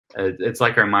It's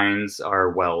like our minds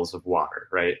are wells of water,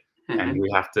 right? And Hmm.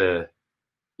 you have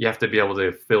to be able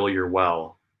to fill your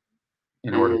well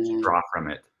in order to Mm. draw from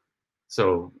it.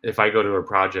 So if I go to a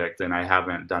project and I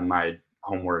haven't done my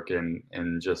homework in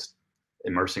just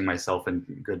immersing myself in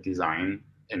good design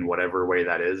in whatever way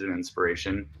that is, an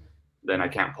inspiration, then I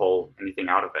can't pull anything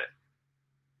out of it.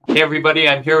 Hey everybody,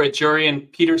 I'm here with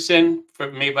Jorrien Peterson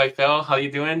from Made by Fel. How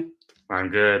you doing? I'm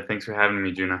good. Thanks for having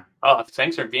me, Juna. Oh,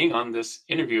 thanks for being on this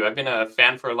interview. I've been a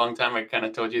fan for a long time. I kind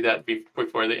of told you that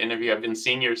before the interview. I've been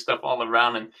seeing your stuff all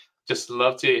around and just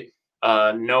love to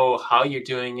know how you're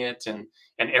doing it and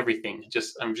everything.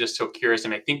 Just I'm just so curious,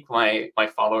 and I think my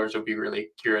followers will be really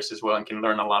curious as well and can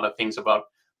learn a lot of things about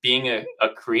being a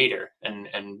creator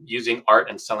and using art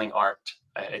and selling art.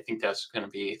 I think that's going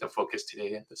to be the focus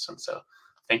today in this one. So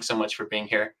thanks so much for being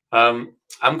here. I'm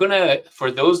gonna, for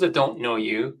those that don't know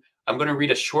you, I'm going to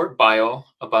read a short bio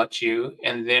about you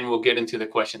and then we'll get into the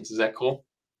questions. Is that cool?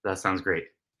 That sounds great.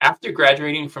 After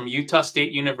graduating from Utah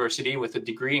State University with a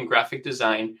degree in graphic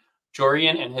design,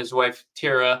 Jorrien and his wife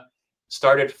Tara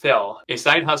started Fel, a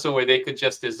side hustle where they could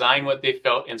just design what they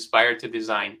felt inspired to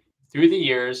design. Through the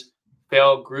years,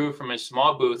 Fel grew from a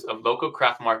small booth of local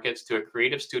craft markets to a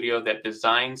creative studio that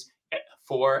designs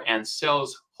for and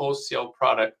sells wholesale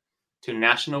product to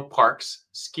national parks,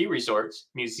 ski resorts,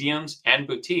 museums, and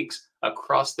boutiques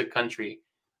across the country.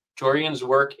 Jorrien's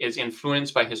work is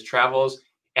influenced by his travels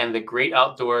and the great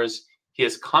outdoors. He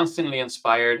is constantly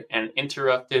inspired and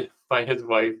interrupted by his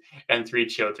wife and three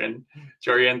children.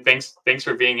 Jorrien, thanks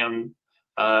for being on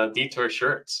Detour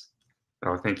Shirts.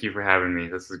 Oh, thank you for having me.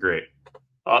 This is great.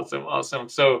 Awesome, awesome.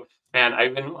 So, man,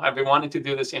 I've been wanting to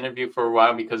do this interview for a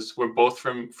while because we're both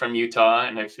from Utah,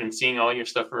 and I've been seeing all your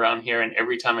stuff around here. And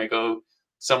every time I go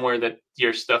somewhere that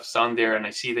your stuff's on there, and I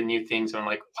see the new things, I'm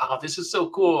like, wow, this is so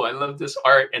cool. I love this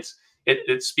art.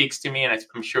 It speaks to me, and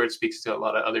I'm sure it speaks to a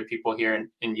lot of other people here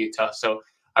in Utah. So,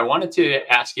 I wanted to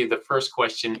ask you, the first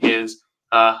question is,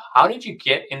 how did you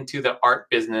get into the art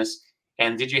business?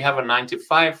 And did you have a 9 to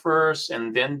 5 first,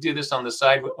 and then do this on the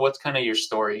side? What's kind of your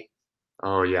story?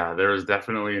 Oh yeah, there was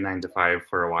definitely a 9 to 5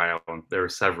 for a while. There were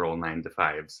several 9 to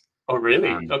 5s. Oh, really?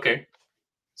 Um, Okay.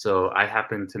 so I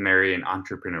happened to marry an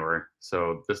entrepreneur.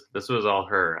 So this was all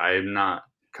her. I'm not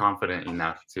confident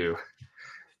enough to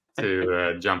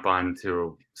jump on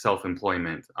to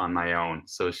self-employment on my own.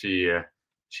 So she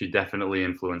definitely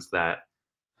influenced that.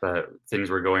 But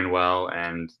things were going well,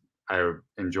 and I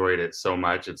enjoyed it so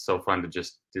much. It's so fun to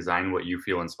just design what you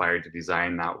feel inspired to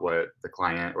design, not what the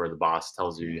client or the boss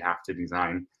tells you you have to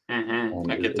design.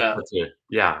 And I get it's that. such a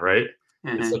yeah, right?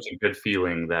 It's Hmm. such a good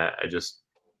feeling that I just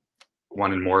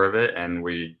wanted more of it, and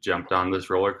we jumped on this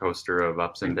roller coaster of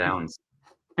ups and downs.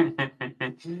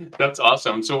 That's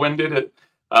awesome. So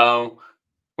uh,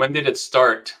 when did it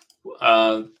start?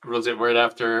 Was it right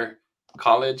after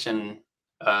college? And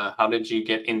how did you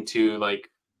get into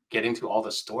all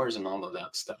the stores and all of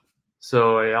that stuff?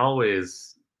 So I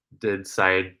always did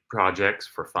side projects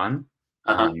for fun.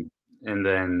 Uh-huh. And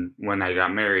then when I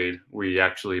got married, we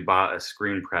actually bought a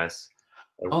screen press,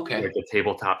 like Okay. a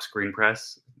tabletop screen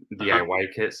press Uh-huh. DIY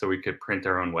kit, so we could print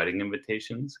our own wedding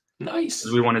invitations. 'Cause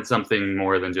Nice. we wanted something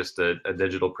more than just a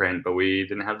digital print, but we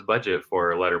didn't have the budget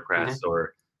for a letterpress Hmm.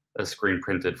 or a screen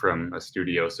printed from a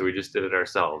studio, so we just did it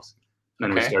ourselves.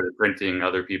 Then we Okay. started printing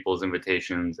other people's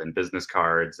invitations and business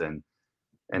cards and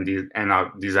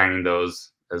designing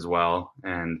those as well,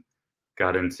 and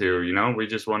got into, we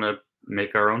just wanna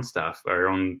make our own stuff, our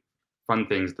own fun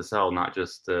things to sell, not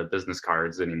just, business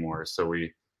cards anymore, so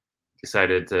we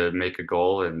decided to make a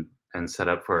goal and set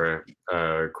up for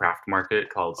a craft market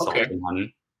called Salt Okay. and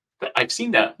Honey. I've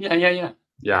seen that. Yeah, yeah, yeah.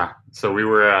 Yeah, so we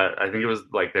were at, I think it was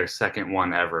like their second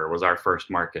one ever, was our first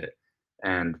market,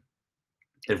 and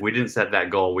if we didn't set that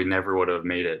goal, we never would have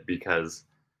made it because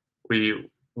we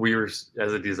were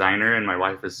as a designer, and my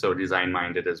wife is so design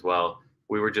minded as well.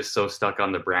 We were just so stuck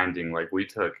on the branding. Like we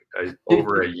took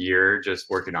over a year just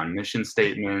working on mission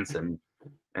statements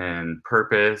and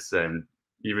purpose, and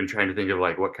even trying to think of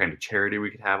like what kind of charity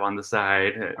we could have on the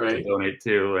side to Right. donate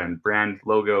to, and brand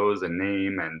logos and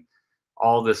name and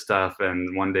all this stuff.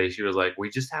 And one day she was like, we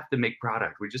just have to make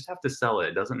product, we just have to sell it,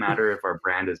 it doesn't matter if our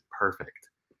brand is perfect.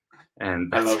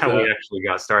 And I that's love how we that. actually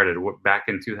got started back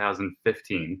in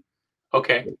 2015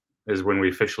 Okay. is when we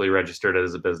officially registered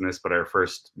as a business, but our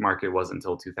first market wasn't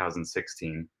until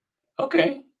 2016.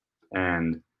 Okay.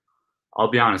 And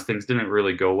I'll be honest, things didn't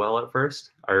really go well at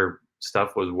first. Our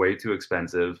stuff was way too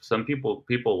expensive. Some people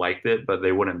liked it, but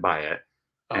they wouldn't buy it.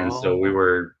 And so we Oh.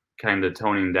 were kind of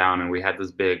toning down, and we had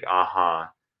this big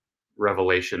aha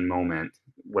revelation moment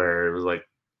where it was like,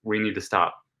 we need to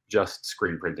stop just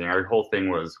screen printing. Our whole thing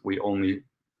was we only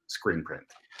screen print.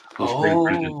 We screen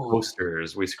printed Oh.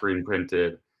 posters. We screen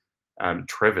printed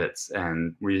trivets,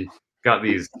 and we got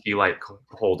these key light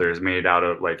holders made out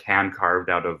of like hand carved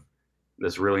out of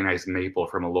this really nice maple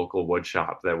from a local wood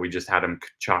shop that we just had them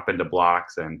chop into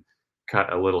blocks and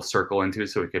cut a little circle into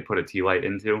so we could put a tea light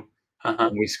into. Uh-huh.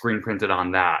 And we screen printed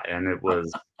on that, and it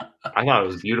was I thought it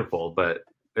was beautiful, but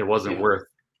it wasn't Yeah. worth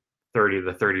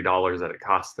 $30 that it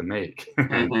costs to make.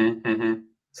 And Mhm, mhm.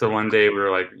 so one day we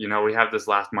were like, we have this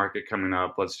last market coming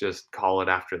up. Let's just call it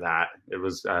after that. It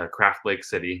was Craft Lake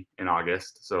City in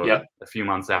August. So Yep. a few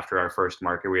months after our first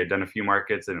market, we had done a few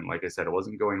markets, and like I said, it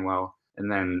wasn't going well. And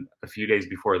then a few days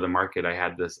before the market, I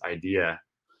had this idea,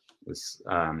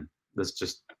 this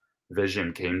just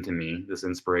vision came to me, this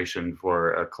inspiration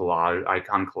for a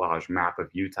icon collage map of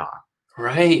Utah.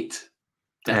 Right.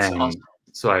 That's And awesome.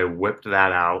 so I whipped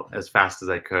that out as fast as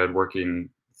I could, working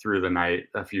through the night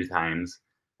a few times.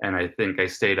 And I think I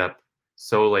stayed up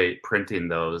so late printing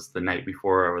those the night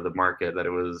before the market that it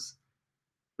was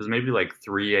maybe like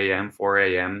 3 a.m., 4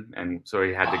 a.m. And so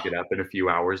I had to Wow. get up in a few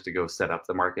hours to go set up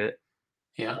the market.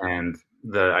 Yeah. And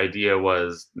the idea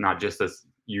was not just this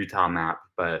Utah map,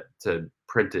 but to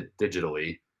print it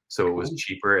digitally so it was Cool.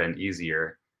 cheaper and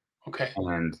easier. Okay.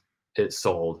 And it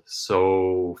sold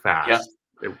so Yeah. fast.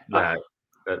 It, Uh,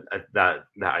 that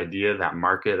idea, that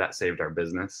market, that saved our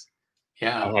business.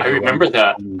 yeah. I had I to run remember back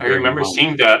that. home I during remember lunch.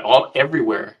 seeing that all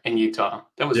everywhere in Utah.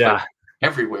 That was Yeah. like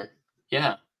everywhere.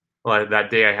 Yeah. Well, that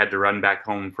day I had to run back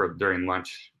home for during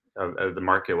lunch of the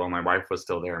market while my wife was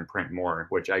still there and print more,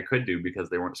 which I could do because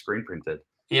they weren't screen printed.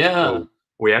 Yeah. So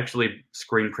we actually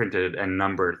screen printed and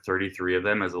numbered 33 of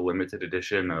them as a limited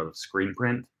edition of screen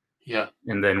print. Yeah.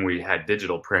 And then we had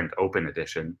digital print open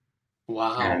edition.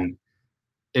 Wow. And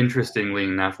interestingly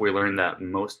enough, we learned that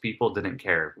most people didn't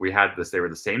care. We had this, they were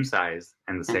the same size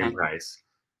and the same Mhm. price,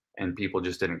 and people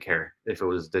just didn't care if it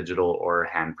was digital or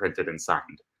hand printed and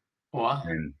signed. Wow.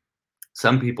 And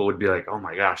some people would be like, "Oh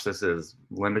my gosh, this is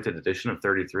limited edition of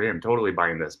 33. I'm totally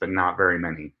buying this," but not very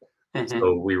many. Mhm.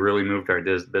 So we really moved our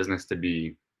business to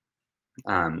be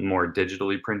more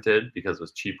digitally printed because it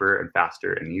was cheaper and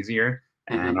faster and easier,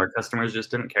 and Mhm. our customers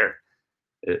just didn't care.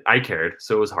 I cared,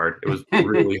 so it was hard. It was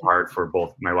really hard for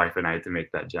both my wife and I to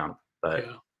make that jump, but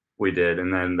Yeah. we did,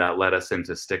 and then that led us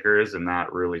into stickers, and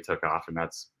that really took off, and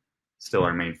that's still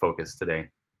our main focus today.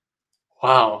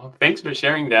 Wow. Thanks for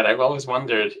sharing that. I've always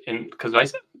wondered, and because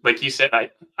like you said,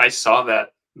 I saw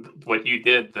that what you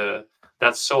did.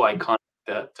 That's so iconic.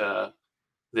 That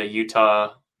the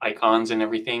Utah icons and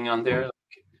everything on there.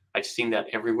 I've seen that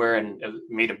everywhere, and it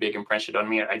made a big impression on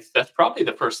me. That's probably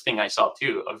the first thing I saw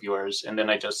too of yours, and then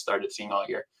I just started seeing all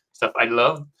your stuff. I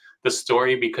love the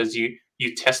story because you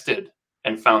tested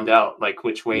and found out like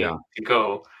which Yeah, way to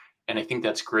go, and I think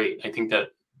that's great. I think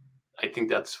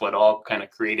that's what all kind of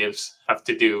creatives have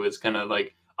to do is kind of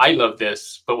like I love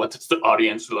this, but what does the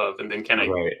audience love, and then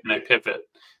right. can I pivot?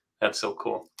 That's so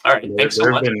cool. All right, There thanks so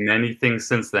there have much. been many things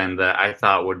since then that I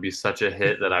thought would be such a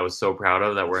hit that I was so proud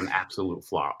of that were an absolute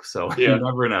flop, so you Yeah,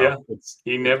 never yeah. know. You It's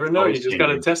never know. You always just got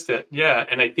to changing. test it. Yeah,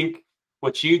 and I think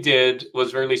what you did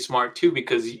was really smart too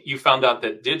because you found out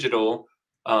that digital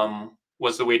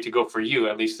was the way to go for you,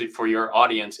 at least for your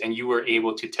audience, and you were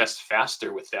able to test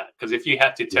faster with that. Because if you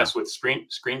had to Yeah, test with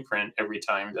screen print every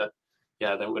time, that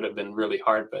would have been really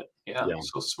hard. But yeah, yeah.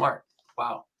 so smart.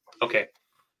 Wow. Okay.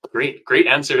 Great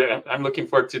answer. I'm looking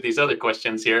forward to these other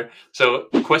questions here. So,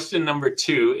 question number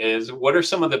two is: what are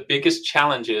some of the biggest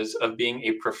challenges of being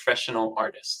a professional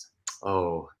artist?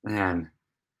 Oh, man.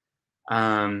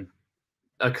 Um,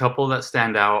 a couple that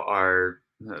stand out are,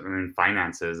 I mean,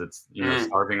 finances. It's, Mm,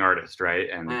 starving artist, right?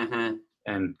 hmm.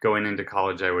 And going into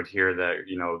college, I would hear that,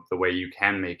 the way you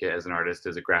can make it as an artist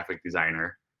is a graphic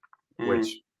designer, Mm,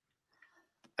 which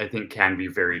I think can be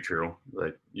very true.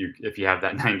 Like if you have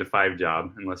that 9 to 5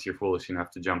 job, unless you're foolish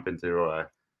enough to jump into a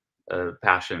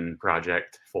passion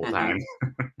project full hmm. time.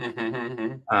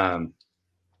 Hmm. Um,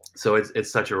 so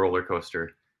it's such a roller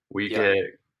coaster. We Yeah.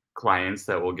 get clients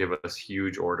that will give us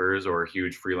huge orders or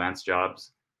huge freelance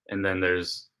jobs, and then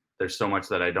there's so much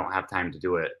that I don't have time to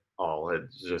do it all.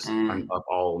 It's just I'm Mm, up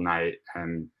all night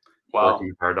and wow.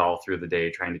 working hard all through the day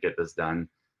trying to get this done.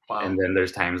 And Wow. then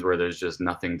there's times where there's just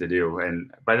nothing to do. And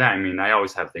by that I mean I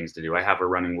always have things to do. I have a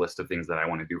running list of things that I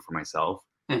want to do for myself,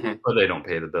 Hmm. but they don't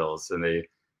pay the bills. And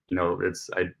it's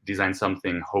I design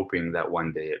something hoping that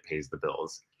one day it pays the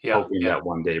bills, Yeah. hoping Yeah. that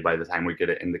one day by the time we get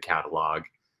it in the catalog,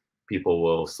 people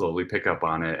will slowly pick up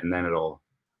on it and then it'll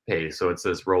pay. So it's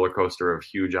this roller coaster of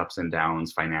huge ups and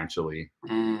downs financially,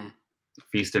 Mm,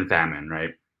 feast and famine,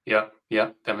 right? yeah.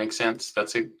 Yeah. That makes sense.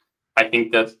 I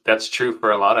think that's true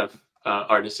for a lot of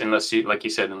artists, unless you, like you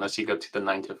said, unless you go to the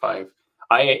 9 to 5.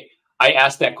 I I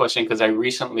asked that question because I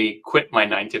recently quit my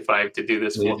 9 to 5 to do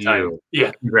this full Did time. you?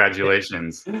 Yeah,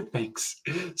 Congratulations. thanks.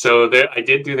 So there, I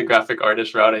did do the graphic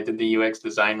artist route. I did the UX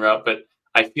design route, but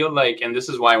I feel like, and this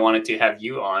is why I wanted to have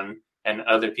you on and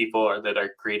other people that are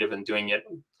creative and doing it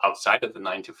outside of the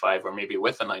 9 to 5, or maybe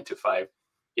with a 9 to 5,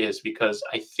 is because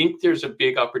I think there's a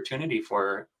big opportunity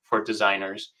for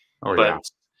designers, Oh, yeah. but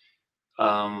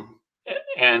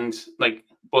and like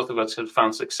both of us have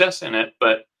found success in it,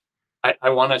 but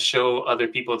I want to show other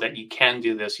people that you can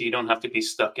do this. You don't have to be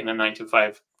stuck in a 9 to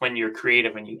 5 when you're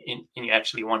creative and you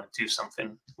actually want to do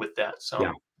something with that. Yeah.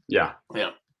 So Yeah.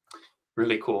 yeah,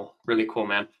 really cool,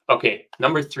 man. Okay,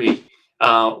 number 3.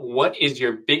 What is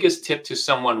your biggest tip to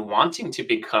someone wanting to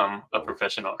become a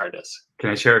professional artist?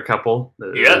 Can I share a couple?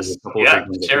 There's Yes, a couple of big yeah,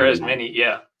 ones that come share to as mind. many.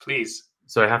 Yeah, please.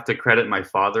 So I have to credit my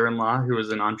father-in-law, who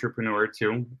was an entrepreneur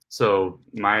too. So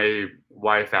my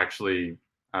wife actually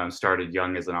started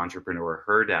young as an entrepreneur.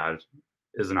 Her dad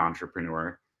is an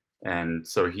entrepreneur, and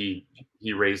so he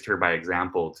raised her by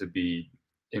example to be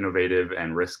innovative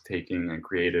and risk-taking and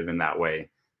creative in that way.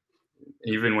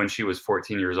 Even when she was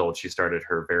 14 years old, she started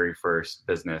her very first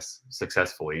business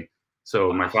successfully.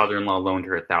 So my Wow, father-in-law loaned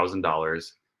her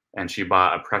 $1,000 and she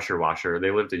bought a pressure washer.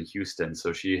 They lived in Houston,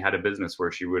 so she had a business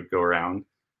where she would go around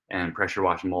and pressure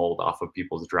wash mold off of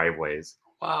people's driveways.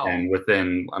 wow, And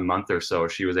within a month or so,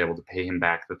 she was able to pay him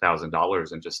back the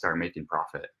 $1,000 and just start making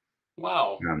profit.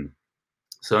 wow. Um,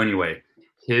 so anyway,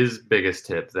 his biggest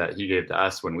tip that he gave to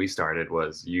us when we started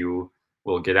was you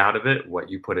will get out of it what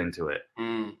you put into it.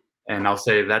 Mm, And I'll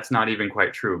say that's not even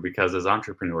quite true because as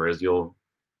entrepreneurs,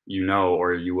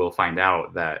 or you will find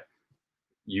out that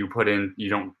you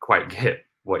don't quite get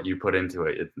what you put into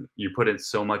it. You put in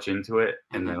so much into it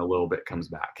and hmm then a little bit comes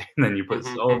back. And then you put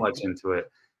so much hmm into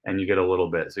it and you get a little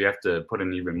bit. So you have to put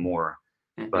in even more.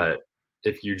 hmm But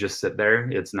if you just sit there,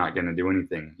 it's not going to do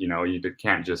anything.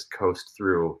 Can't just coast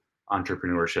through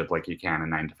entrepreneurship like you can a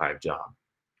 9 to 5 job.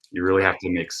 You really have Right. to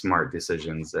make smart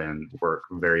decisions and work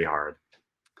very hard.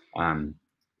 Um,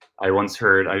 I once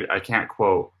heard, I can't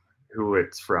quote who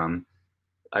it's from.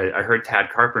 I heard Tad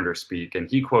Carpenter speak, and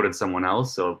he quoted someone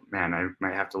else. So, man, I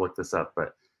might have to look this up.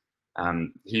 But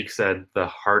he said, "The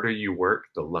harder you work,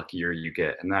 the luckier you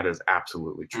get," and that is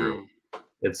absolutely true. Mm,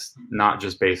 It's not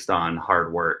just based on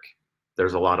hard work.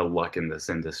 There's a lot of luck in this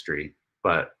industry,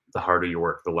 but the harder you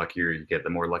work, the luckier you get. The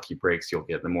more lucky breaks you'll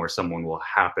get, the more someone will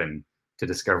happen to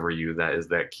discover you that is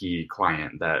that key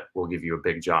client that will give you a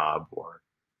big job or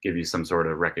give you some sort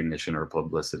of recognition or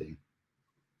publicity.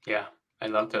 yeah, I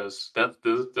love those.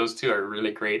 Those two are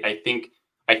really great. I think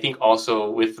also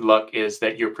with luck is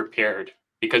that you're prepared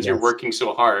because you're Yes. working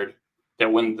so hard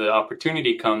that when the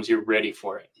opportunity comes, you're ready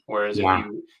for it. Whereas if Yeah.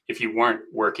 you weren't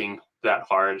working that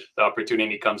hard, the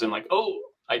opportunity comes in like, oh,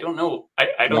 I don't know.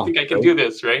 I don't Yeah. think I can Right. do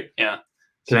this, right? Yeah.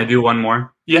 Can I So do one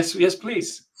more? yes, yes,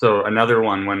 please. So another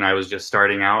one, when I was just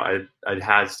starting out,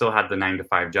 I still had the 9 to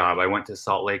 5 job. I went to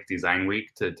Salt Lake Design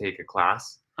Week to take a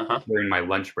class Uh-huh. during my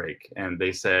lunch break, and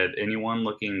they said anyone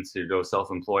looking to go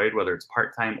self-employed, whether it's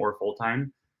part-time or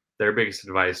full-time, their biggest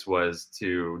advice was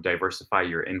to diversify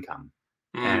your income.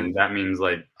 Mm, And that means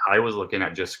like I was looking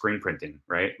at just screen printing,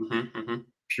 right? mm-hmm,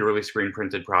 Purely screen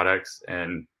printed products.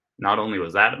 And not only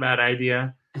was that a bad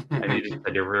idea, I needed mm-hmm.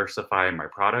 to diversify my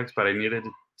products, but I needed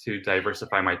to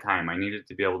diversify my time. I needed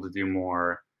to be able to do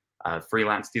more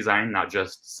freelance design, not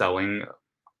just selling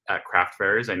at craft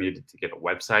fairs. I needed to get a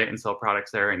website and sell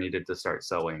products there. I needed to start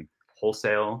selling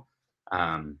wholesale.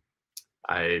 Um,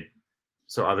 I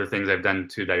so other things I've done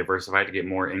to diversify to get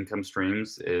more income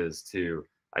streams is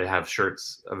I have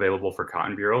shirts available for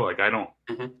Cotton Bureau. Like I don't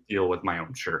deal with my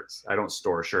own shirts. I don't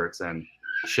store shirts and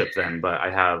ship them, but I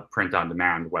have print on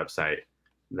demand website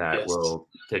that Yes. will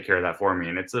take care of that for me.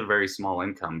 And it's a very small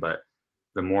income, but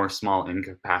the more small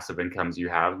income, passive incomes you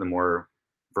have, the more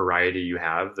variety you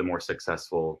have, the more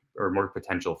successful or more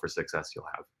potential for success you'll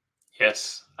have.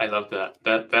 Yes, I love that.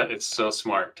 That is so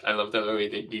smart. I love the way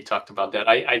that you talked about that.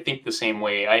 I think the same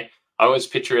way. I always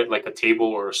picture it like a table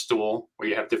or a stool where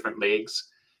you have different legs,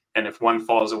 and if one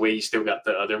falls away, you still got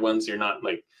the other ones. You're not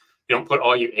like you don't put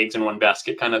all your eggs in one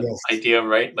basket kind of Yes. idea,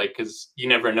 right? Like because you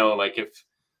never know. Like if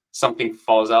something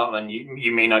falls out, and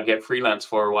you may not get freelance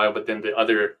for a while, but then the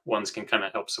other ones can kind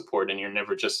of help support, and you're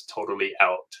never just totally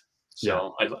out. Yeah.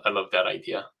 So I love that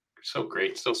idea. So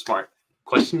great, so smart.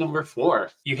 Question number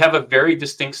 4. You have a very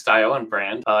distinct style and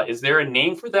brand. Is there a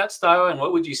name for that style? And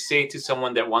what would you say to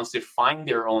someone that wants to find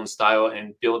their own style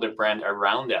and build a brand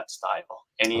around that style?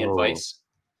 Any Oh, advice?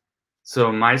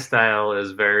 so my style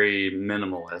is very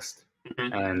minimalist,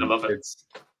 I and love it.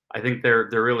 I think there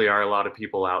really are a lot of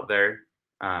people out there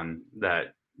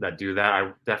that do that.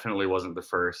 I definitely wasn't the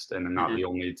first, and I'm not Hmm. the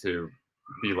only to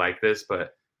be like this.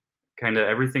 But kind of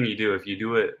everything you do, if you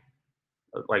do it,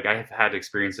 like I have had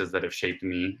experiences that have shaped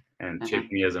me and shaped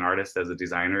Hmm. me as an artist, as a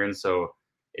designer, and so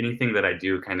anything that I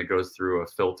do kind of goes through a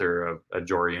filter of a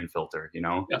Jorrien filter, you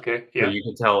know. Okay. So Yeah. you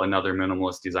can tell another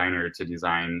minimalist designer to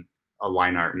design a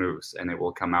line art moose, and it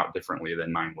will come out differently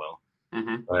than mine will.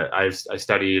 Hmm. But I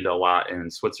studied a lot in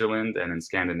Switzerland and in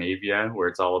Scandinavia, where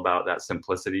it's all about that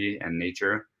simplicity and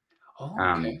nature. Oh,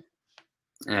 Um, okay.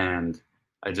 and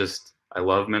I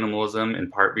love minimalism in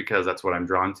part because that's what I'm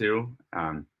drawn to,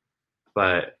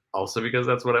 but also because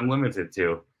that's what I'm limited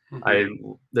to. Hmm. I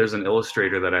There's an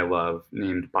illustrator that I love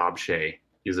named Bob Shea.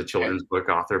 He's a Okay. children's book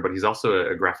author, but he's also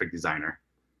a graphic designer.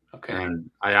 Okay. And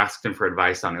I asked him for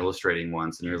advice on illustrating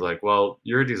once, and he was like, "Well,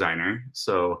 you're a designer,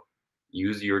 so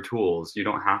use your tools. You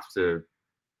don't have to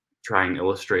try and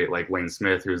illustrate like Lane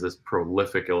Smith, who's this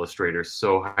prolific illustrator,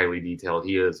 so highly detailed.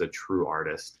 He is a true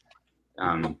artist."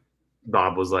 Um,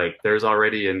 Bob was like, "There's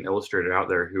already an illustrator out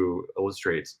there who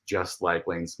illustrates just like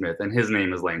Lane Smith, and his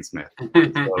name is Lane Smith. So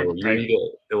you Right. need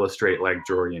to illustrate like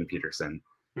Jorrien Peterson."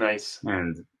 Nice.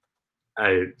 And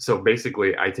so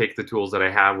basically, I take the tools that I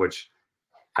have, which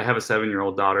I have a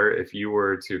 7-year-old daughter. If you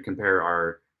were to compare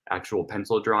our actual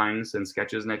pencil drawings and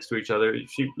sketches next to each other,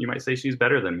 you might say she's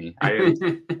better than me. I am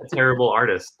a terrible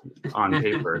artist on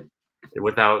paper.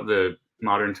 Without the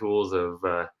modern tools of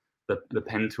the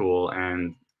pen tool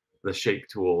and the shape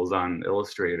tools on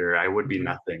Illustrator, I would be Mhm.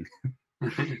 nothing.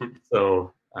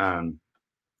 So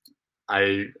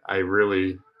I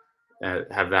really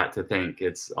have that to thank.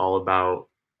 It's all about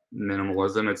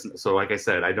minimalism. It's so like I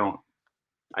said, I don't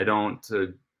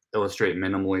illustrate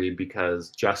minimally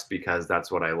because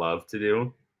that's what I love to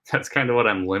do. That's kind of what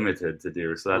I'm limited to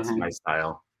do. So that's Mhm. my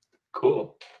style.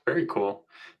 Cool. Very cool.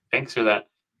 Thanks for that.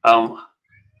 Um,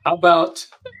 how about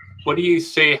what do you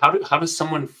say? How does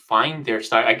someone find their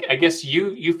style? I guess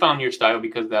you found your style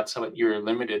because that's what you're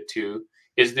limited to.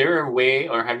 Is there a way,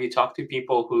 or have you talked to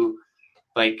people who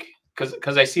like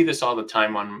because I see this all the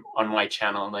time on my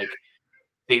channel, like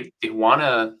they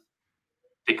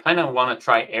kind of want to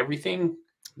try everything,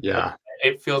 but Yeah.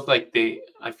 it feels like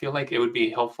I feel like it would be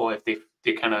helpful if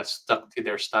they kind of stuck to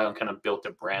their style and kind of built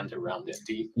a brand around it.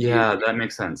 Do you Yeah, agree? that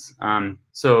makes sense.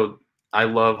 So I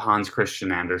love Hans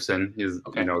Christian Andersen. He's,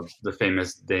 Okay. the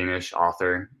famous Danish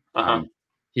author. Uh-huh.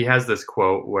 He has this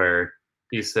quote where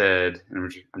he said,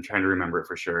 and I'm trying to remember it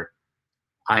for sure.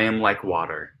 I am like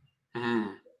water.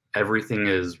 Mm, Everything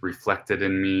is reflected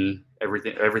in me.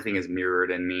 Everything is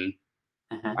mirrored in me.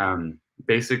 mhm. Um,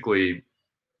 Basically,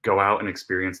 go out and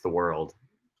experience the world.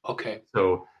 Okay.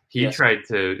 So Yes.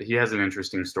 he has an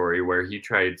interesting story where he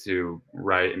tried to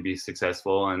write and be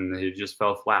successful and he just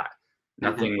fell flat. Mhm.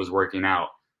 Nothing was working out.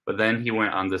 But then he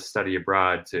went on this study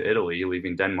abroad to Italy,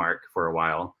 leaving Denmark for a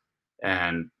while.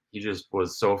 And he just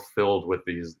was so filled with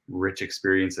these rich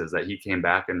experiences that he came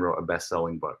back and wrote a best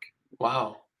selling book.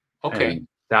 Wow. Okay. And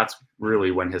that's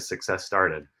really when his success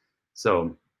started.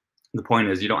 So the point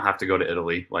is, you don't have to go to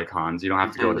Italy like Hans. You don't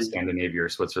have to go to Mhm. Scandinavia or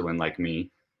Switzerland like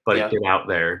me, but Yeah. get out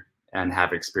there and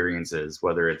have experiences,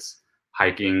 whether it's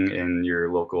hiking in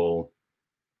your local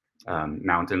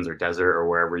mountains or desert or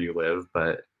wherever you live.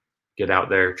 But get out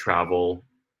there, travel,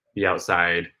 be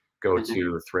outside, go Mhm.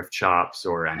 to thrift shops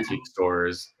or Mhm. antique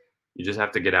stores. You just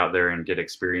have to get out there and get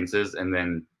experiences and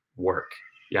then work.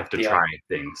 You have to Yeah. try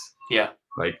things. Yeah.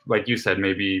 Like you said,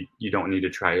 maybe you don't need to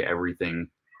try everything,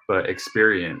 but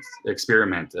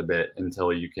experiment a bit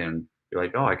until you can be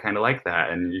like, oh, I kind of like that,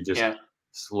 and you just Yeah.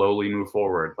 slowly move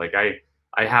forward. Like I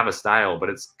have a style, but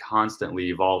it's constantly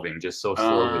evolving, just so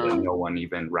slowly that Uh, no one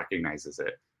even recognizes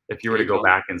it. If you were there to you go go.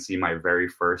 back and see my very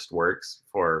first works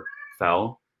for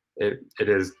Fell, it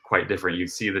is quite different. You'd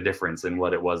see the difference in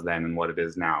what it was then and what it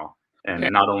is now, Okay.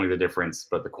 and not only the difference,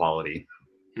 but the quality.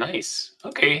 Nice.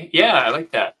 Okay. Yeah, I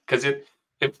like that because it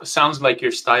sounds like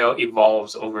your style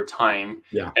evolves over time,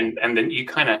 Yeah, and then you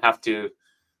kind of have to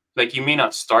like you may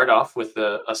not start off with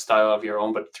a style of your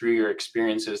own, but through your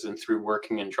experiences and through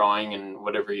working and drawing and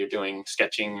whatever you're doing,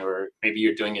 sketching, or maybe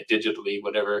you're doing it digitally,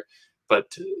 whatever.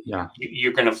 But yeah,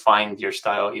 you're going to find your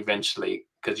style eventually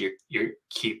because you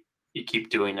keep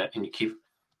doing it and you keep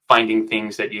finding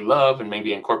things that you love and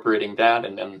maybe incorporating that,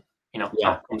 and then yeah.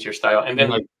 out comes your style, and And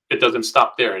like then it doesn't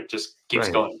stop there; it just keeps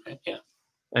right. going. Right? Yeah,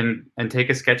 And take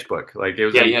a sketchbook. Like, it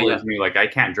was yeah, yeah, important yeah, to me, like, I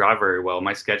can't draw very well.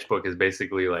 My sketchbook is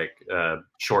basically like,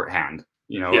 shorthand,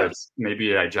 yeah, it's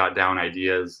maybe I jot down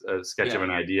ideas, a sketch of yeah.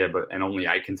 an idea, and only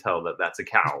I can tell that that's a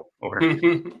cow, or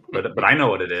but I know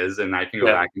what it is, and I can go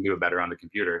Yeah. back and do it better on the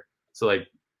computer. So, like,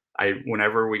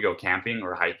 whenever we go camping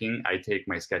or hiking, I take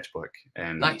my sketchbook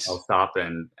and I'll Nice. stop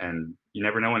and you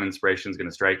never know when inspiration is going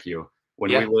to strike you. When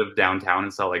we Yeah. lived downtown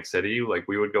in Salt Lake City, like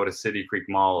we would go to City Creek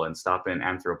Mall and stop in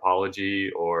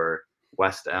Anthropology or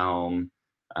West Elm.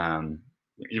 Um,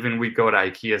 Even we'd go to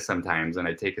IKEA sometimes and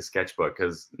I'd take a sketchbook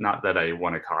because not that I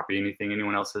want to copy anything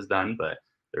anyone else has done, but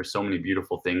there's so many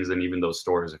beautiful things in even those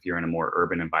stores if you're in a more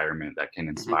urban environment that can Mhm.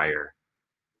 inspire.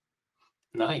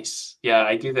 Nice. Yeah,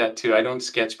 I do that too. I don't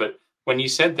sketch, but when you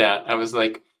said that, I was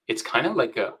like, it's kind of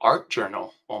like a art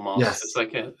journal almost. Yes.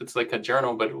 It's like a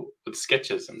journal, but with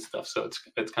sketches and stuff. So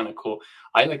it's kind of cool.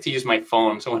 I like to use my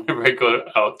phone, so whenever I go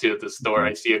out to the store, Mhm.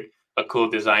 I see a cool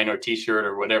design or T-shirt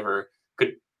or whatever.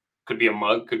 Could be a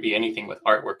mug, could be anything with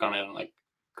artwork on it. And like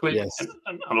click, Yes.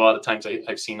 and a lot of times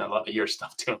I've seen a lot of your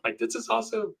stuff too. I'm like, this is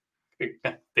also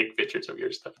take pictures of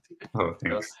your stuff too. Oh,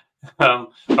 So, thanks.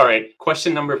 all right.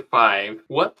 Question number 5.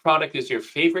 What product is your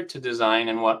favorite to design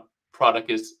and what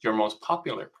product is your most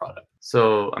popular product?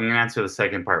 So I'm gonna answer the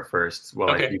second part first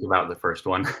while I Okay. think about the first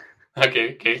one.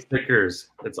 Okay. Okay. Stickers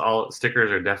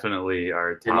are definitely our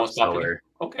Your top most popular.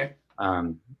 seller. Okay.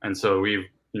 And so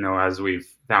as we've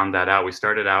found that out, we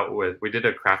started out with, we did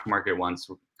a craft market once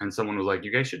and someone was like,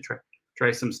 you guys should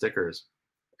try some stickers.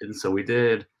 And so we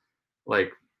did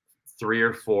like 3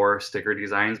 or 4 sticker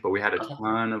designs, but we had a Uh-huh.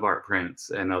 ton of art prints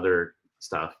and other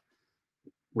stuff.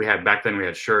 Back then we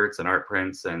had shirts and art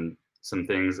prints and some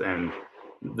things, and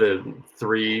the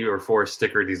 3 or 4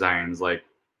 sticker designs like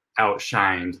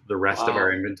outshined the rest of our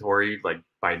Wow. inventory like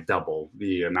by double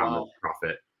the amount of Wow.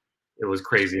 profit. It was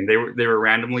crazy, and they were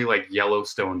randomly like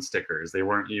Yellowstone stickers. They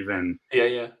weren't even Yeah.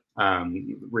 Yeah.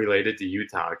 related to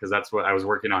Utah because that's what I was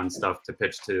working on, stuff to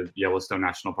pitch to Yellowstone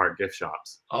National Park gift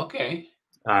shops. Okay.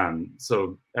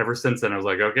 So ever since then, I was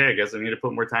like, okay, I guess I need to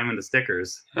put more time into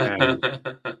stickers. And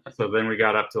so then we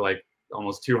got up to like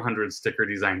almost 200 sticker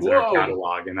designs in our Whoa.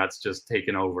 catalog, and that's just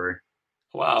taken over.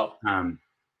 Wow. Um,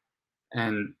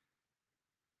 and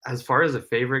as far as a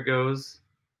favorite goes,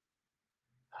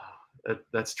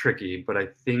 that's tricky, but I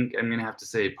think I'm gonna have to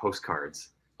say postcards.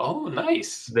 Oh,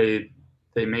 nice. They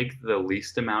they make the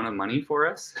least amount of money for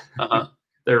us. Uh-huh.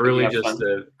 They're But you really have just.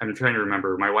 fun. I'm trying to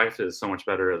remember. My wife is so much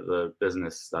better at the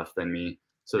business stuff than me.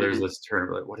 So there's Hmm. this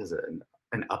term, like, what is it?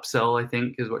 An upsell, I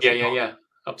think, is what Yeah. she Yeah. calls Yeah. it.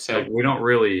 Like Upsell. we don't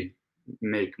really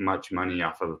make much money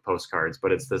off of postcards,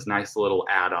 but it's this nice little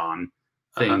add-on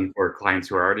Uh-huh. thing for clients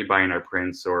who are already buying our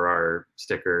prints or our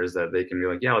stickers that they can be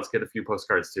like, yeah, let's get a few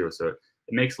postcards too. So it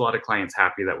makes a lot of clients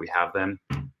happy that we have them.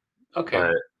 Okay.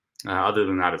 But other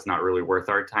than that, it's not really worth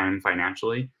our time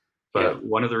financially. Yeah. But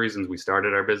one of the reasons we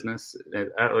started our business,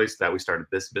 at least that we started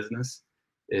this business,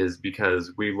 is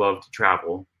because we love to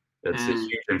travel. That's a Mm.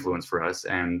 huge influence for us,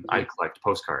 and I Mhm. collect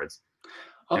postcards.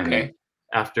 And Okay.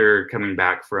 after coming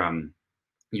back from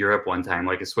Europe one time,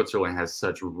 like Switzerland has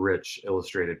such rich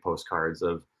illustrated postcards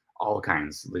of all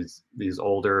kinds. These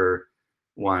older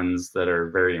ones that are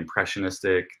very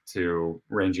impressionistic to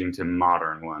ranging to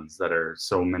modern ones that are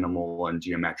so minimal and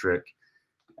geometric,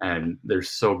 and they're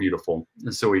so beautiful.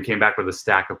 And so we came back with a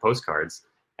stack of postcards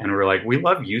and we're like, we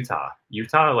love Utah.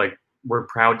 Utah, like we're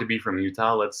proud to be from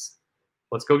Utah. Let's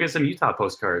go get some Utah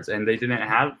postcards. And they didn't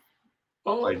have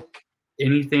like Oh,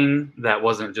 anything that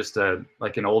wasn't just a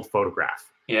like an old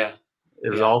photograph. yeah. It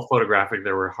was Yeah. all photographic.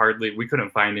 We couldn't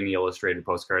find any illustrated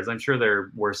postcards. I'm sure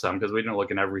there were some because we didn't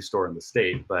look in every store in the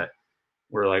state, but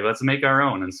we're like, let's make our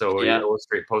own. And so we Yeah.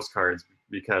 illustrate postcards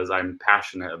because I'm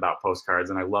passionate about postcards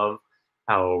and I love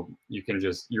how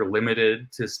you're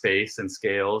limited to space and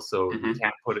scale. So you Mhm.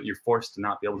 can't you're forced to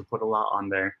not be able to put a lot on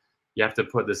there. You have to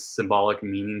put this symbolic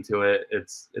meaning to it.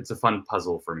 It's a fun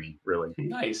puzzle for me, really.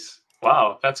 Nice.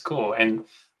 Wow, that's cool. And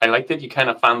I like that you kind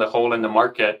of found the hole in the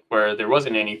market where there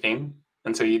wasn't anything,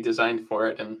 and so you designed for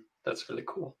it, and that's really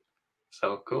cool.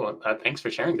 So cool. Thanks for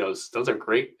sharing those. Those are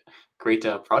great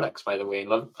products, by the way.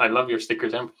 I love your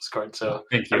stickers and postcards. So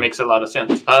Thank that you. makes a lot of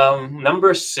sense.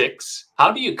 Number 6.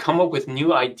 How do you come up with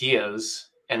new ideas,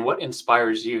 and what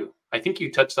inspires you? I think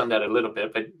you touched on that a little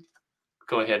bit, but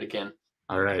go ahead again.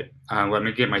 All right. Let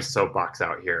me get my soapbox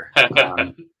out here.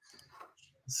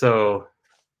 So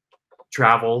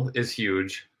travel is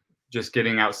huge. Just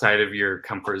getting outside of your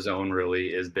comfort zone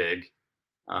really is big.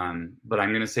 But I'm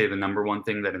going to say the number one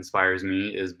thing that inspires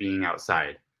me is being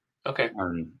outside. Okay,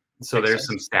 Um, so makes there's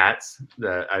sense. some stats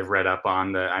that I've read up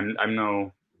on that I'm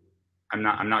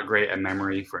not great at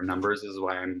memory for numbers. This is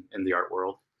why I'm in the art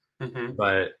world. Hmm.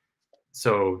 But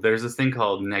so there's this thing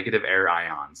called negative air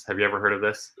ions. Have you ever heard of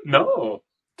this? No,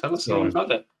 tell us more So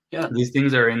about it. Yeah. these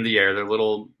things are in the air. They're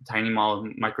little tiny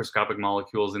microscopic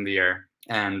molecules in the air,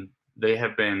 and they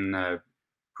have been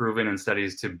proven in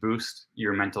studies to boost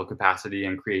your mental capacity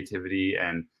and creativity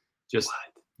and just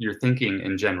What? your thinking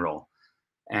in general.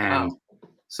 And Wow.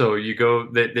 so you go,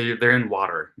 they're in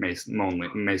water, mostly,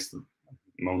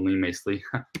 mostly,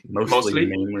 Mostly?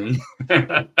 mainly.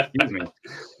 Excuse me.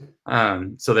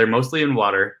 So they're mostly in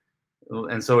water.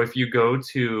 And so if you go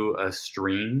to a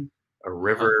stream, a Uh-huh.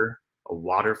 river, a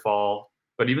waterfall,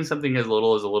 but even something as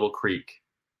little as a little creek,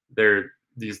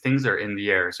 these things are in the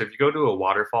air. So if you go to a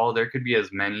waterfall, there could be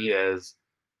as many as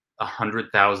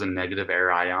 100,000 negative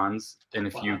air ions in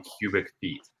a few Wow. cubic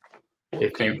feet.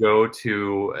 If you Okay. go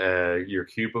to your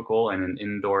cubicle in an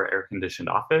indoor air-conditioned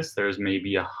office, there's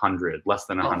maybe 100, less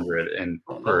than Oh, 100 in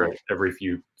oh per no. every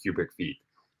few cubic feet.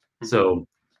 Mhm. So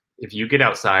if you get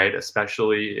outside,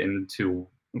 especially into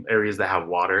areas that have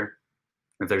water,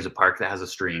 if there's a park that has a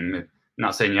stream, I'm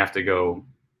not saying you have to go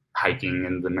hiking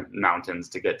in the mountains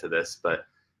to get to this, but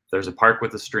if there's a park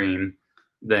with a stream,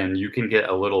 then you can get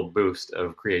a little boost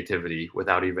of creativity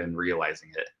without even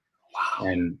realizing it. Wow.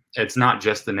 And it's not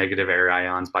just the negative air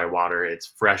ions by water, it's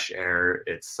fresh air,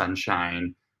 it's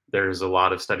sunshine. There's a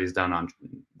lot of studies done on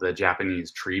the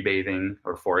Japanese tree bathing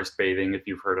or forest bathing, if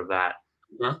you've heard of that.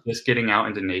 Huh? Just getting out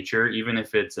into nature, even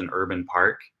if it's an urban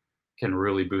park, can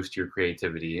really boost your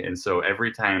creativity. And so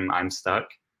every time I'm stuck,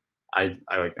 I'm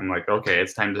like, okay,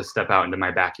 it's time to step out into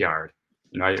my backyard.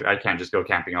 I can't just go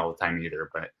camping all the time either,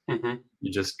 but Mhm.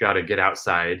 you just got to get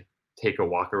outside, take a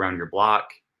walk around your block,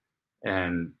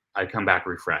 and I come back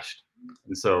refreshed.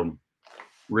 And so,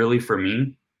 really, for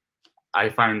me, I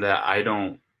find that I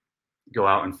don't go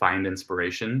out and find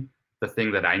inspiration. The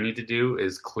thing that I need to do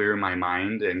is clear my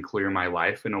mind and clear my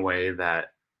life in a way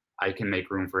that I can make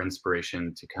room for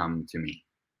inspiration to come to me.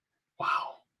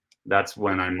 Wow. That's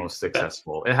when I'm most That's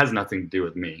successful. It has nothing to do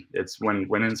with me. It's when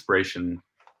inspiration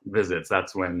visits,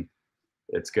 that's when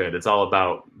it's good. It's all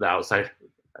about the outside.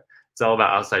 It's all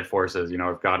about outside forces.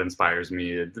 If God inspires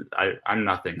me, I'm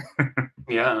nothing.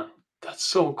 yeah. That's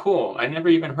so cool. I never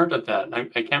even heard of that.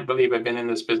 I can't believe I've been in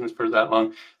this business for that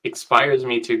long. Inspires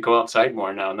me to go outside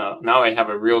more now. Now I have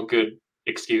a real good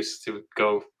excuse to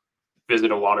go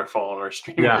visit a waterfall or a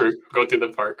stream Yeah, or go to the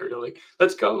park or like,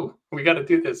 let's go. We got to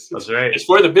do this. that's right. It's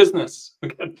for the business.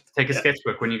 Take a Yeah.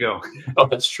 sketchbook when you go. Oh,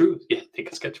 that's true. Yeah,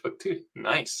 take a sketchbook too.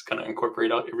 Nice. Kind of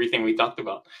incorporate out everything we talked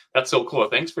about. That's so cool.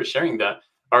 Thanks for sharing that.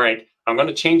 All right, I'm going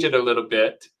to change it a little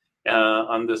bit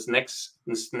on this next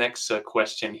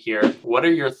question here. What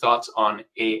are your thoughts on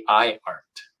AI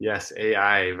art? Yes,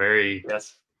 AI, very,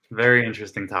 Yes. very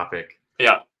interesting topic.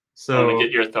 Yeah. I want to So,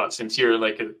 get your thoughts since you're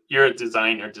a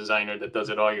designer that does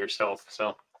it all yourself.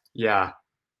 So, yeah,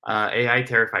 AI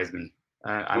terrifies me. oh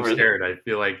I'm really? scared. I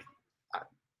feel like uh,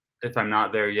 if I'm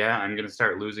not there yet, I'm going to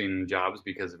start losing jobs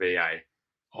because of AI.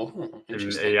 Oh, I mean,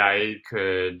 interesting. AI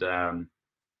could,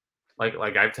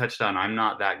 like I've touched on, I'm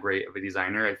not that great of a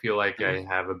designer. I feel like Mhm.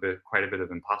 I have quite a bit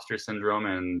of imposter syndrome,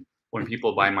 and when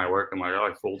people buy my work, I'm like, oh,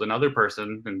 I fooled another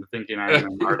person into thinking I'm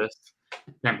an artist.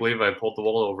 Can't believe I pulled the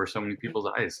wool over so many people's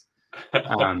eyes.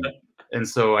 Um, and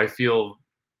so I feel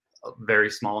a very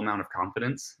small amount of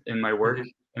confidence in my work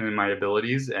Mhm. and in my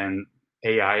abilities. And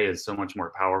AI is so much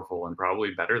more powerful and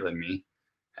probably better than me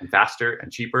and faster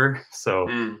and cheaper. So,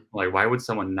 Mm. like, why would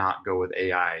someone not go with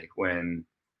AI when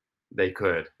they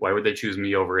could? Why would they choose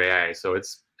me over AI? So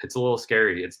it's a little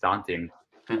scary. It's daunting.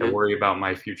 I Mhm. worry about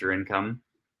my future income,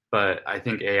 but I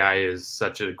think AI is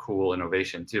such a cool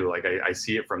innovation too. Like I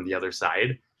see it from the other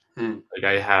side. Mm. Like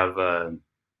I have a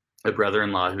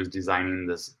brother-in-law who's designing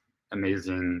this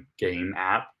amazing game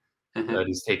app that Mhm.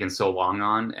 he's taken so long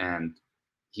on, and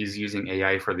he's using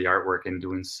AI for the artwork and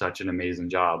doing such an amazing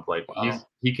job. Like Wow.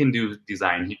 he can do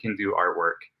design, he can do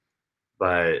artwork,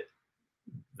 but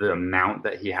the amount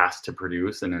that he has to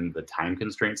produce and then the time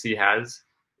constraints he has,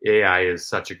 AI is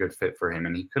such a good fit for him,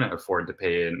 and he couldn't afford to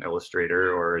pay an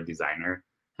illustrator or a designer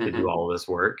to do Mhm. all of this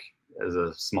work as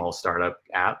a small startup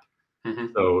app.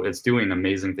 Mhm. So it's doing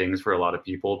amazing things for a lot of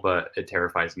people, but it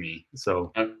terrifies me.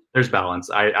 So Yep. there's balance.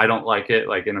 I don't like it.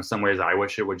 Like in some ways, I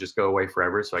wish it would just go away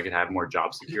forever so I could have more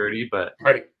job security. But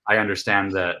Right. I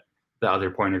understand that the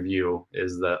other point of view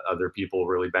is that other people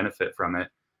really benefit from it,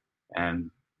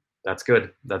 and that's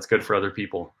good. That's good for other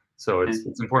people. So it's Mhm.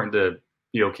 it's important to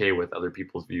be okay with other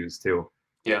people's views too.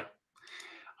 Yeah.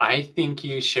 I think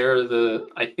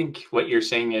what you're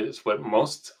saying is what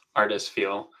most artists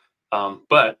feel.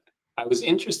 But I was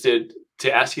interested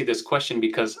to ask you this question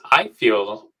because I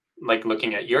feel like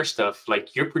looking at your stuff,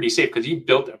 like you're pretty safe because you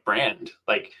built a brand.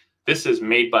 Like this is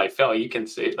made by Fell. You can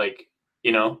say like,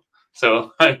 you know,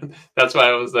 so that's why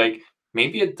I was like,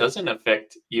 maybe it doesn't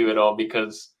affect you at all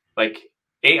because like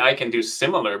AI can do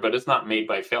similar, but it's not made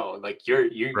by Phil. Like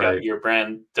you got Right. your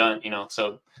brand done,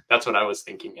 so that's what I was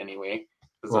thinking anyway.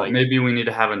 It's Well, like, maybe we need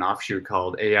to have an offshoot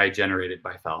called AI generated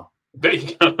by Fel. there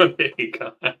you go, there you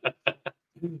go.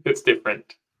 It's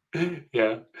different.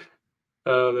 Yeah.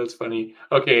 Oh, that's funny.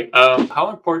 Okay, how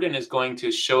important is going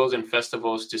to shows and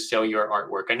festivals to sell your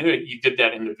artwork? I knew that you did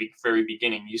that in the very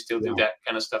beginning. You still do Yeah. that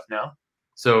kind of stuff now?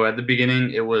 So at the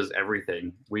beginning, it was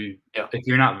everything. We Yeah. If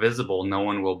you're not visible, no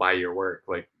one will buy your work.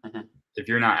 Like Mhm, if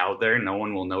you're not out there, no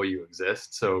one will know you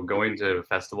exist. So mhm, going to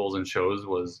festivals and shows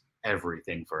was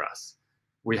everything for us.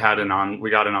 We got an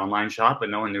online shop,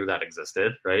 but no one knew that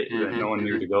existed, right? No mhm, one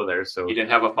knew mhm. to go there. You So didn't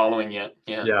have a following yet.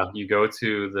 Yeah. yeah, you go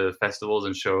to the festivals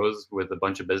and shows with a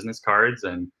bunch of business cards,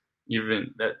 and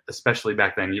even that, especially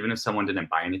back then, even if someone didn't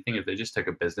buy anything, if they just took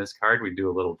a business card, we'd do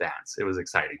a little dance. It was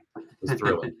exciting. It was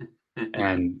thrilling.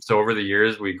 And so over the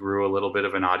years, we grew a little bit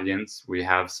of an audience. We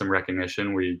have some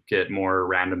recognition. We get more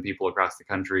random people across the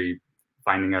country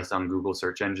finding us on Google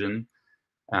search engine.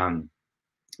 Um,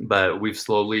 but we've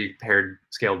slowly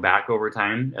scaled back over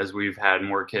time as we've had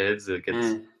more kids. It gets,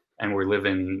 Mm, and we live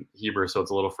in Heber, so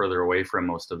it's a little further away from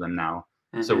most of them now.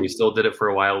 So we mhm. still did it for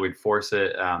a while. We'd force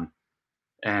it,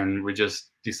 and we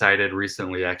just decided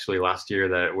recently, actually last year,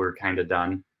 that we're kind of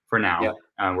done for Yeah,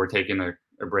 now. We're taking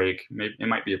a break. Maybe it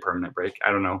might be a permanent break.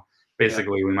 I don't know. yeah.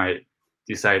 Basically, we might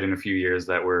decide in a few years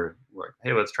that we're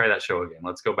hey, let's try that show again.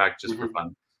 Let's go back just for Mhm,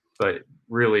 fun. But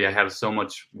really, I have so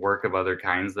much work of other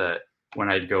kinds that when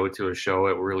I'd go to a show,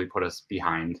 it really put us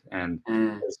behind. And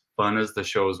mm, as fun as the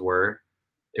shows were,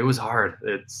 it was hard.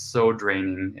 It's so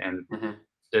draining, and mhm,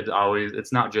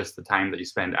 it's not just the time that you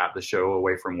spend at the show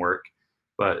away from work,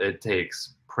 but it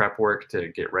takes prep work to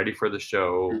get ready for the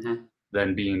show, mhm,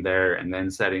 then being there, and then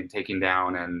taking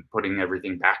down and putting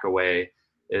everything back away.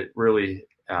 It really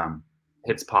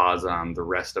hits pause on the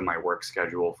rest of my work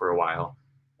schedule for a while.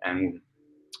 And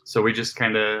so we just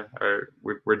kind of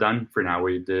we're done for now.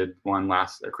 We did one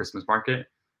last Christmas market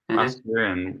last mhm. year,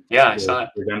 and Yeah, I saw it.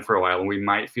 we're done for a while. And we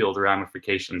might feel the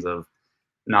ramifications of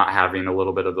not having a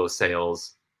little bit of those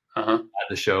sales Uh-huh. at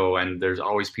the show. And there's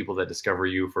always people that discover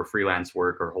you for freelance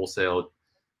work or wholesale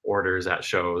orders at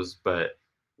shows, but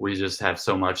we just have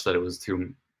so much that it was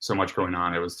so much going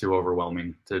on. It was too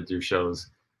overwhelming to do shows.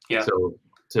 Yeah. So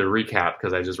to recap,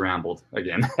 because I just rambled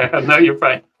again. No, you're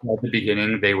fine. At the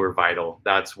beginning, they were vital.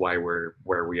 That's why we're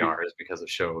where we Mm, are, is because of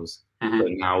shows. But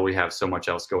mhm, now we have so much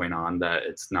else going on that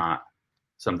it's not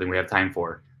something we have time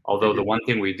for. Although the mhm. one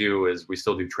thing we do is we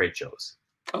still do trade shows.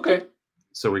 Okay.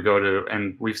 So we go to,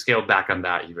 and we've scaled back on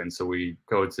that even. So we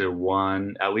go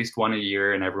to at least one a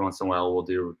year, and every once in a while we'll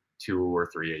do two or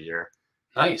three a year.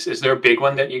 Nice. Is there a big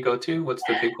one that you go to? What's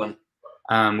the big one?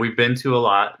 We've been to a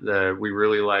lot. We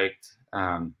really liked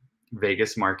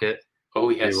Vegas Market. Oh,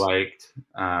 We yes. liked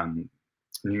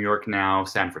New York Now,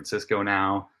 San Francisco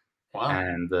Now, Wow.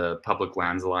 and the Public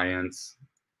Lands Alliance.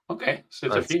 Okay. So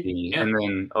there's a Let's few. see. Yeah. And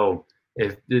then,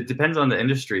 if it depends on the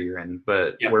industry you're in,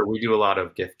 but Yeah. where we do a lot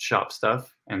of gift shop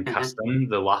stuff and Mhm. custom,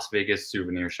 the Las Vegas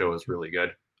Souvenir Show is really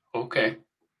good. Okay.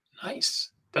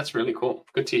 Nice. That's really cool.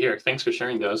 Good to hear. Thanks for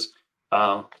sharing those.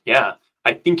 Yeah,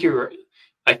 I think you're,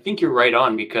 I think you're right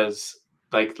on because,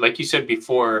 like you said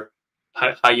before,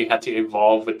 how you had to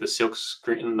evolve with the silk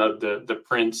screen, the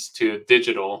prints to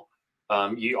digital.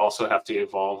 You also have to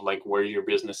evolve like where your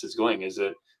business is going.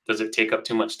 Does it take up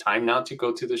too much time now to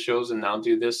go to the shows and now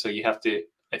do this? So you have to.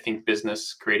 I think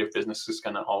creative business is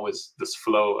kind of always this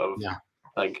flow of Yeah.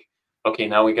 like, okay,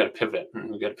 now we got to pivot and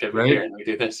we got to pivot Right. here and we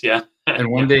do this. Yeah. And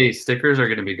one Yeah. day stickers are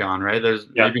going to be gone, right? There's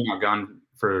Yeah. maybe not gone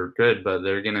for good, but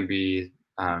they're going to be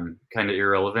kind of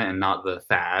irrelevant and not the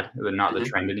fad, not the Mhm.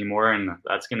 trend anymore. And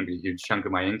that's going to be a huge chunk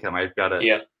of my income. I've got to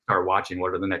Yeah. start watching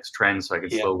what are the next trends so I can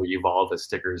Yeah. slowly evolve as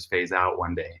stickers phase out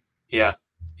one day. Yeah.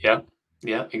 Yeah.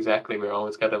 Yeah. Exactly. We're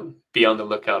always got to be on the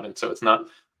lookout, and so it's not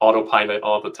autopilot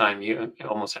all the time. You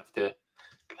almost have to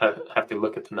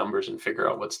look at the numbers and figure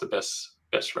out what's the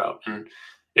best route. And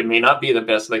it may not be the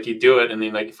best. Like you do it, and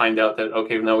then like find out that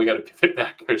okay, now we got to pivot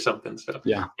back or something. So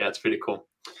Yeah. yeah, it's pretty cool.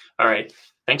 All right.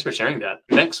 Thanks for sharing that.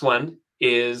 Next one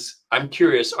is I'm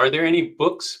curious, are there any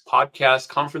books, podcasts,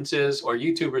 conferences, or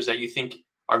YouTubers that you think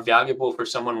are valuable for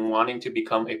someone wanting to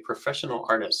become a professional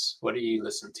artist? What do you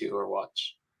listen to or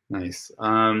watch? Nice.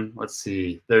 Let's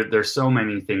see. There's so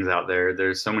many things out there.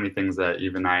 There's so many things that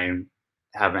even I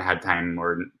haven't had time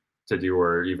or to do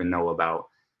or even know about.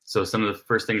 So some of the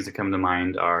first things that come to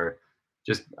mind are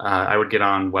just I would get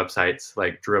on websites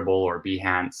like Dribble or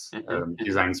Behance, Hmm. Hmm.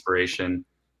 Design Inspiration,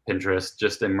 Pinterest.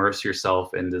 Just immerse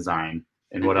yourself in design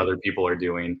and what Hmm. other people are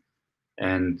doing.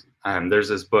 And there's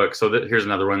this book. So here's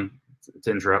another one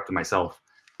to interrupt myself.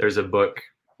 There's a book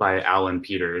by Alan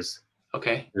Peters,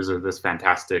 Okay. who's this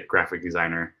fantastic graphic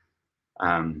designer.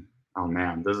 Oh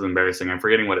man, this is embarrassing. I'm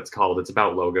forgetting what it's called. It's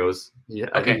about logos. Yeah,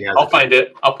 I think Okay. he has I'll it. find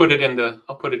it. I'll put it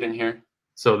in here.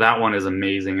 So that one is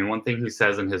amazing. And one thing he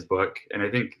says in his book, and I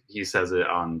think he says it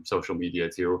on social media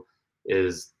too,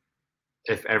 is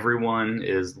if everyone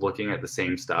is looking at the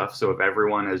same stuff, so if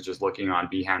everyone is just looking on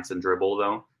Behance and Dribble,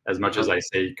 though, as much as Uh-huh. I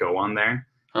say go on there,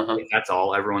 Uh-huh. if that's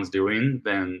all everyone's doing,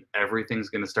 then everything's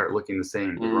going to start looking the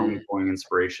same because we're only Mm, pulling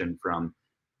inspiration from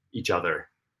each other.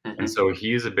 And mhm. so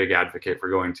he's a big advocate for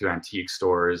going to antique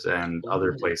stores and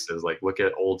other Mm, places, like look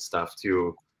at old stuff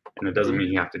too. And it doesn't mhm.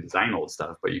 mean you have to design old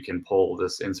stuff, but you can pull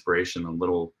this inspiration and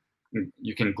little,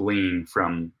 you can glean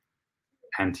from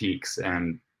antiques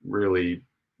and really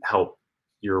help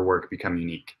your work become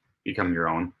unique, become your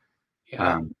own.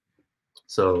 Yeah. Um,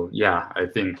 so yeah, I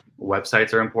think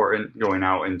websites are important. Going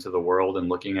out into the world and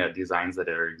looking at designs that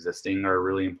are existing are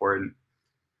really important.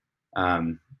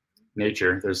 Um,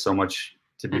 Nature, there's so much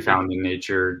to be Mhm. found in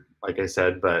nature, like I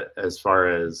said. But as far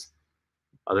as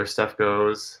other stuff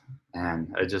goes,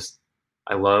 and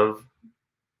I love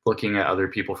looking at other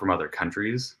people from other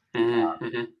countries. Mhm.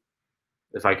 Mhm.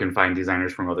 If I can find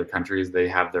designers from other countries, they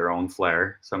have their own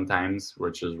flair sometimes,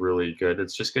 which is really good.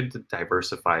 It's just good to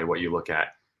diversify what you look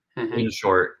at. In Mhm.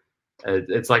 short,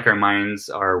 it's like our minds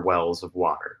are wells of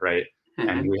water, right?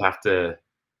 And Mhm.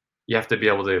 you have to be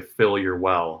able to fill your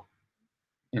well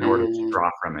in order to Mm.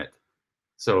 draw from it.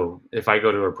 So if I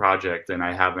go to a project and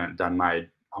I haven't done my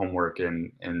homework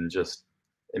and just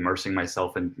immersing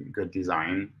myself in good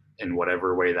design in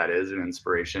whatever way that is, an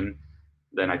inspiration,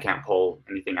 then I can't pull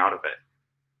anything out of it.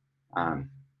 Um,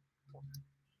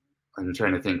 I'm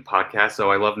trying to think podcasts. So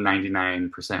I love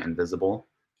 99% Invisible.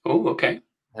 Oh, okay.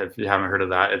 If you haven't heard of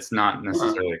that, it's not Uh-huh.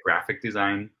 necessarily graphic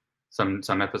design. Some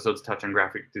episodes touch on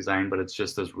graphic design, but it's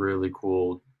just this really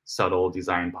cool, subtle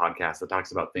design podcast that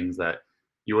talks about things that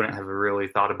you wouldn't have really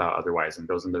thought about otherwise, and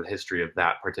goes into the history of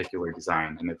that particular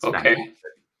design, and it's fantastic. Okay.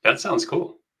 That sounds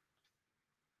cool.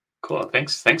 Cool.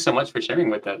 Thanks so much for sharing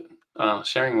with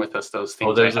us those Oh,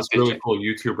 things. I there's have this to really check. cool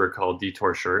YouTuber called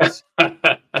Detour Shirts.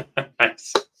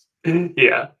 Nice.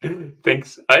 Yeah.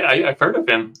 Thanks. I've heard of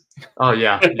him. Oh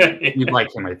yeah, you'd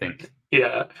like him, I think.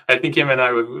 Yeah. I think him and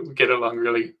I would get along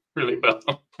really, really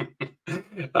well.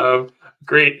 Um,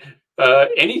 great.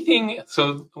 Anything?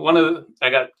 So I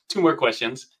got two more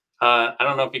questions. I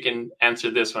don't know if you can answer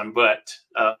this one, but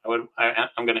I'm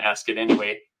going to ask it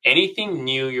anyway. Anything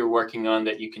new you're working on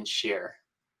that you can share?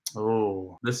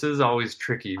 Oh, this is always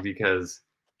tricky because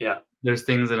Yeah. there's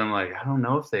things that I'm like, I don't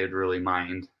know if they'd really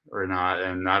mind or not,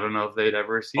 and I don't know if they'd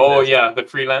ever see Oh, this yeah. The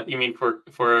freelance. You mean for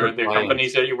for the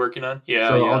companies clients. that you're working on? Yeah.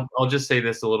 So Yeah. I'll just say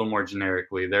this a little more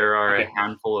generically. There are a Okay.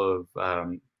 handful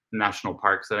of national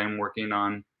parks that I'm working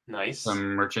on Nice.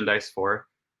 some merchandise for,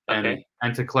 Okay.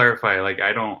 and to clarify, like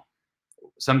I don't.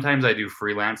 Sometimes I do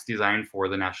freelance design for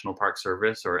the National Park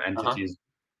Service or Uh huh. entities,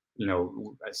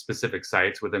 specific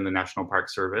sites within the National Park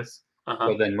Service. Uh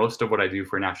But huh. then most of what I do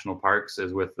for national parks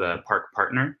is with the park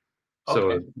partner.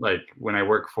 So Okay. like when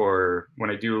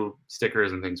I do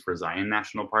stickers and things for Zion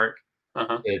National Park, Uh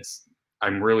huh. it's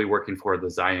I'm really working for the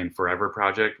Zion Forever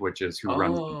Project, which is who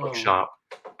runs the Oh. bookshop,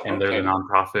 and they're the Okay.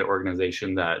 nonprofit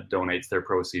organization that donates their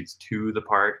proceeds to the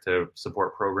park to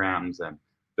support programs and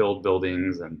build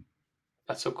buildings. And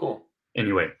That's so cool.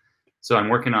 anyway, so I'm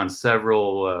working on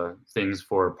several things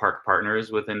for park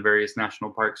partners within various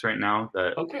national parks right now.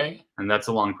 Okay. And that's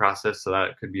a long process, so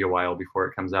that could be a while before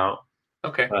it comes out.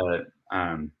 Okay. But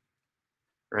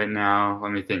right now,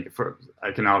 let me think.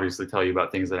 I can obviously tell you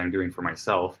about things that I'm doing for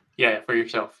myself. Yeah. For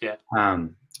yourself. Yeah.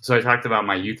 So I talked about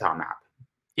my Utah map, right?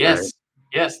 Yes.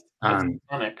 Yes. That's Um,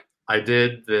 iconic. I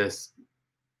did this.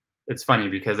 It's funny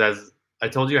because as I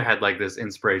told you, I had like this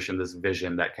inspiration, this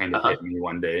vision that kind Uh of huh. hit me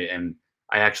one day, and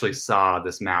I actually saw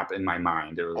this map in my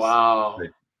mind. It was Wow.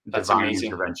 like That's divine amazing.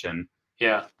 intervention.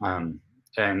 Yeah. Um,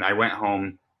 and I went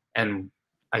home, and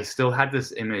I still had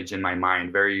this image in my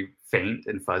mind, very faint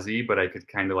and fuzzy, but I could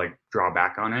kind of like draw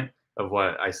back on it of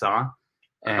what I saw.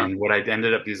 Uh huh. And what I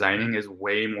ended up designing is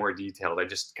way more detailed. I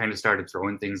just kind of started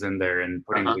throwing things in there and Uh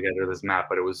putting huh. together this map,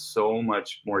 but it was so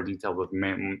much more detailed with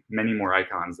many more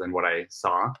icons than what I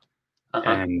saw. Uh huh.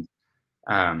 And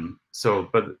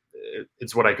but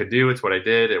it's what I could do. It's what I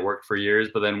did. It worked for years.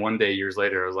 But then one day, years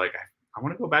later, I was like, I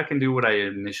want to go back and do what I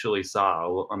initially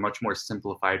saw, a much more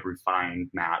simplified, refined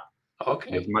map with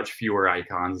Okay. much fewer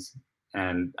icons.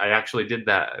 And I actually did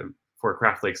that for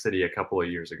Craft Lake City a couple of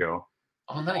years ago.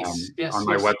 Oh, nice. On Yes.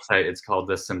 my Yes. website, it's called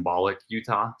the Symbolic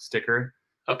Utah sticker.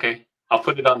 Okay. I'll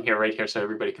put it on here right here so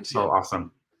everybody can see Oh, it.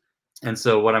 awesome. And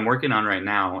so what I'm working on right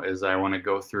now is I want to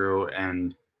go through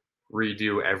and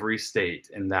redo every state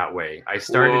in that way. I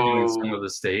started doing some of Whoa. the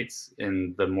states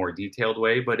in the more detailed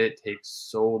way, but it takes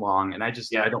so long, and I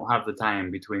Yeah. don't have the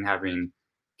time between having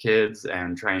kids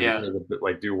and trying to Yeah. pay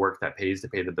like do work that pays to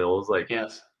pay the bills. Like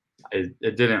Yes.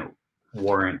 it didn't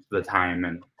warrant the time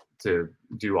and to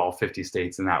do all 50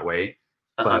 states in that way.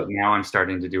 But Uh-huh. now I'm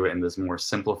starting to do it in this more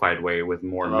simplified way with I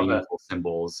more love it. meaningful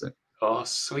symbols. Oh,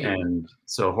 sweet. And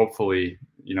so hopefully,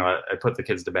 I put the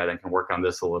kids to bed and can work on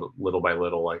this a little by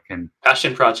little. I can,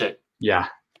 Passion project. yeah,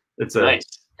 it's a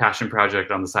Nice. passion project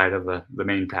on the side of the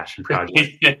main passion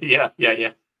project. Yeah, yeah,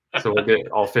 yeah. So we'll get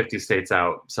all 50 states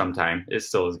out sometime. It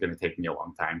still is going to take me a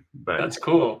long time, but That's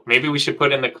cool. Maybe we should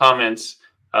put in the comments,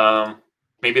 um,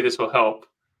 maybe this will help.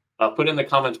 Put in the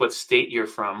comments what state you're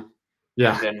from, and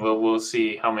yeah, then we'll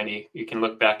see how many you can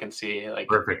look back and see. Like,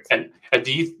 perfect. and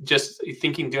do you just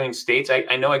thinking doing states?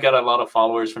 I know I got a lot of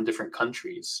followers from different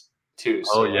countries too,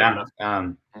 Oh so I don't yeah.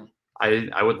 know.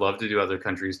 Mm, I would love to do other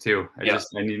countries too. yeah,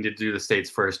 I need to do the states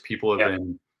first. People have yeah.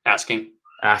 been Asking.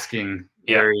 asking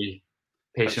Yeah, very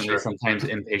I'm patiently, sure. sometimes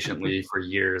impatiently for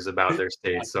years about their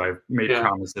states. So I've made Yeah.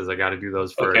 promises. I got to do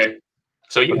those first. Okay.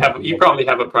 So But I would you love to probably do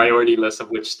have a other things. priority list of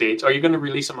which states. Are you going to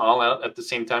release them all out at the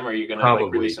same time, or are you going to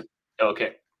like release Probably. them?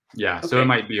 Okay. Yeah. So it Okay.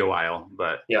 might be a while,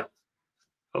 but Yeah.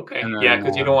 Okay. and Yeah, then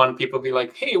because you don't want people to be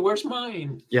like, "Hey, where's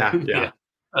mine?" yeah, yeah.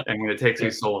 Yeah. And when it takes me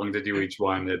Yeah. so long to do each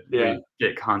one, Yeah. we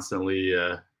get constantly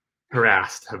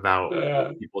harassed about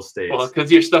Uh, people's well, states.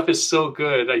 because your stuff is so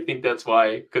good, I think that's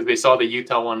why. Because they saw the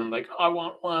Utah one and like, "I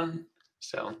want one."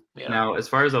 So yeah. Now, as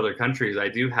far as other countries, I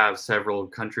do have several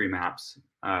country maps.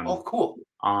 Oh, cool.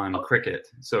 On Oh, Cricut.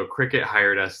 So Cricut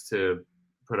hired us to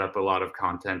put up a lot of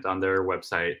content on their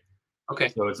website. okay.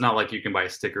 So it's not like you can buy a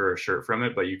sticker or a shirt from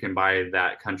it, but you can buy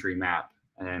that country map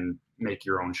and make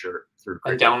your own shirt through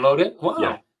And Cricut. download it? Yeah.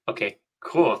 Wow. Okay,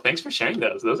 cool. Thanks for sharing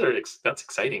those. Those are that's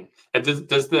exciting. And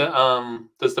does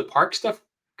the park stuff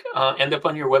end up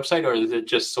on your website, or is it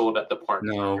just sold at the park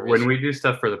No, when areas? we do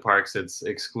stuff for the parks, it's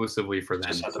exclusively for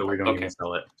Just them. at the So we park. don't even Okay.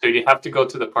 sell it. So you have to go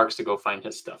to the parks to go find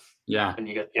his stuff. Yeah. And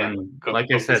you get yeah, And go like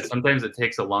I go said, visit. sometimes it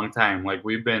takes a long time. Like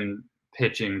we've been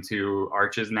pitching to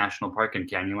Arches National Park and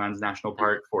Canyonlands National Mhm,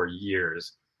 Park for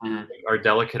years. mhm. Our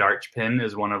delicate arch pin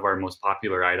is one of our most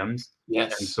popular items. And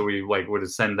Yes, so we like would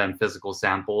send them physical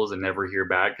samples and never hear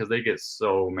back because they get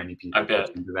so many I people bet.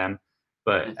 pitching to them.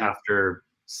 But Mhm. after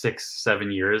 6, 7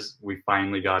 years, we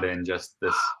finally got in just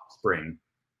this spring.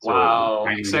 So we Wow,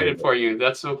 finally made excited it. for you.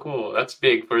 That's so cool. That's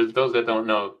big for those that don't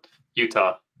know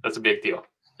Utah. That's a big deal.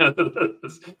 That's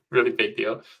a really big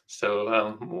deal. So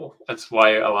well, that's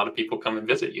why a lot of people come and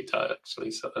visit Utah actually.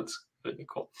 So that's really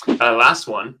cool. Last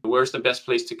one. Where's the best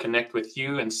place to connect with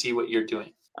you and see what you're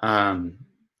doing? Um,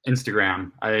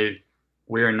 Instagram.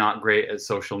 We are not great at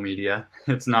social media.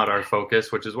 It's not our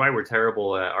focus, which is why we're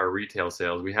terrible at our retail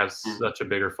sales. We have Mm, such a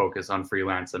bigger focus on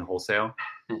freelance and wholesale.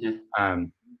 mhm.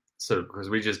 Um, so because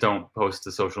we just don't post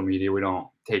to social media, we don't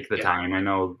take the Yeah, time. I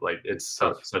know like it's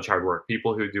tough. such hard work.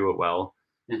 People who do it well,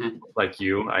 Hmm. like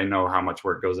you, I know how much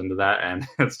work goes into that, and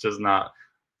it's just not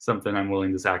something I'm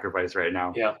willing to sacrifice right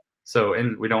now. Yeah, So,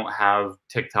 and we don't have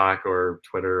TikTok or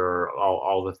Twitter or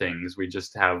all the things. We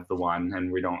just have the one,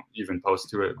 and we don't even post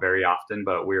to it very often,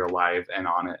 but we're live and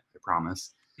on it, I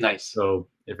promise. nice. So,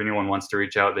 if anyone wants to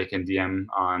reach out, they can DM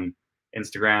on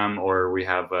Instagram, or we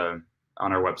have on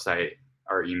our website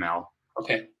our email.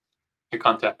 Okay. Your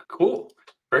contact. Cool.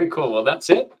 Very cool. Well, that's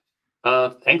it.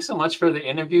 Thanks so much for the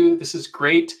interview. This is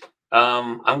great.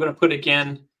 I'm going to put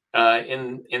again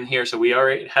in here. So we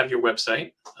already have your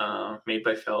website, made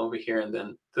by Phil over here, and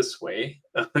then this way,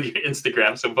 your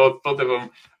Instagram. So both of them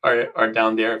are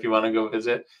down there if you want to go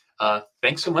visit.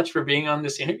 Thanks so much for being on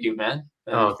this interview, man,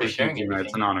 and Oh, for thank you, sharing Gina. It's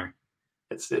everything. an honor.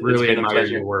 It's Really been a admire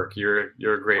your pleasure. work.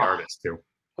 You're a great Oh, artist too.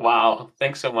 wow,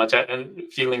 thanks so much. And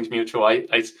feelings mutual.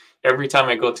 Every time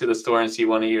I go to the store and see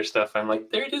one of your stuff, I'm like,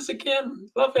 there it is again.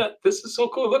 Love it. This is so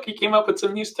cool. Look, he came up with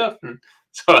some new stuff, and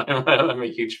so I'm a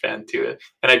huge fan to it.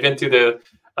 And I've been to the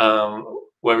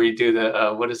where we do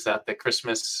the what is that? The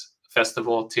Christmas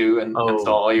festival too, and saw Oh,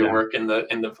 all your yeah. work in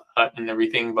the hut and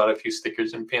everything. Bought a few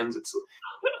stickers and pins. It's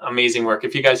amazing work.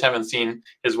 If you guys haven't seen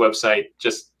his website,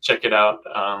 just check it out.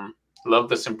 Love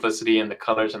the simplicity and the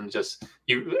colors, and just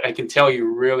you. I can tell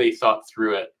you really thought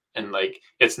through it, and like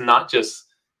it's not just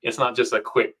a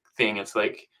quick thing. It's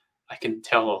like I can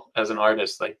tell as an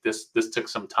artist, like this took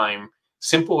some time.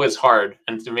 Simple is hard,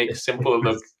 and to make simple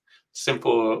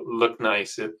look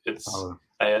nice, it's Oh,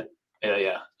 I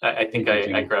yeah. I think thank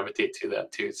you, I Gina. gravitate to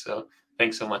that too. So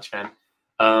thanks so much, man.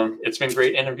 It's been a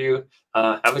great interview.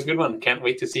 Have a good one. Can't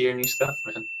wait to see your new stuff,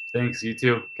 man. Thanks. You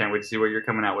too. Can't wait to see what you're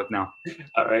coming out with now.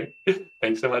 All right.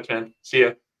 Thanks so much, man. See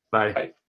ya. Bye. Bye.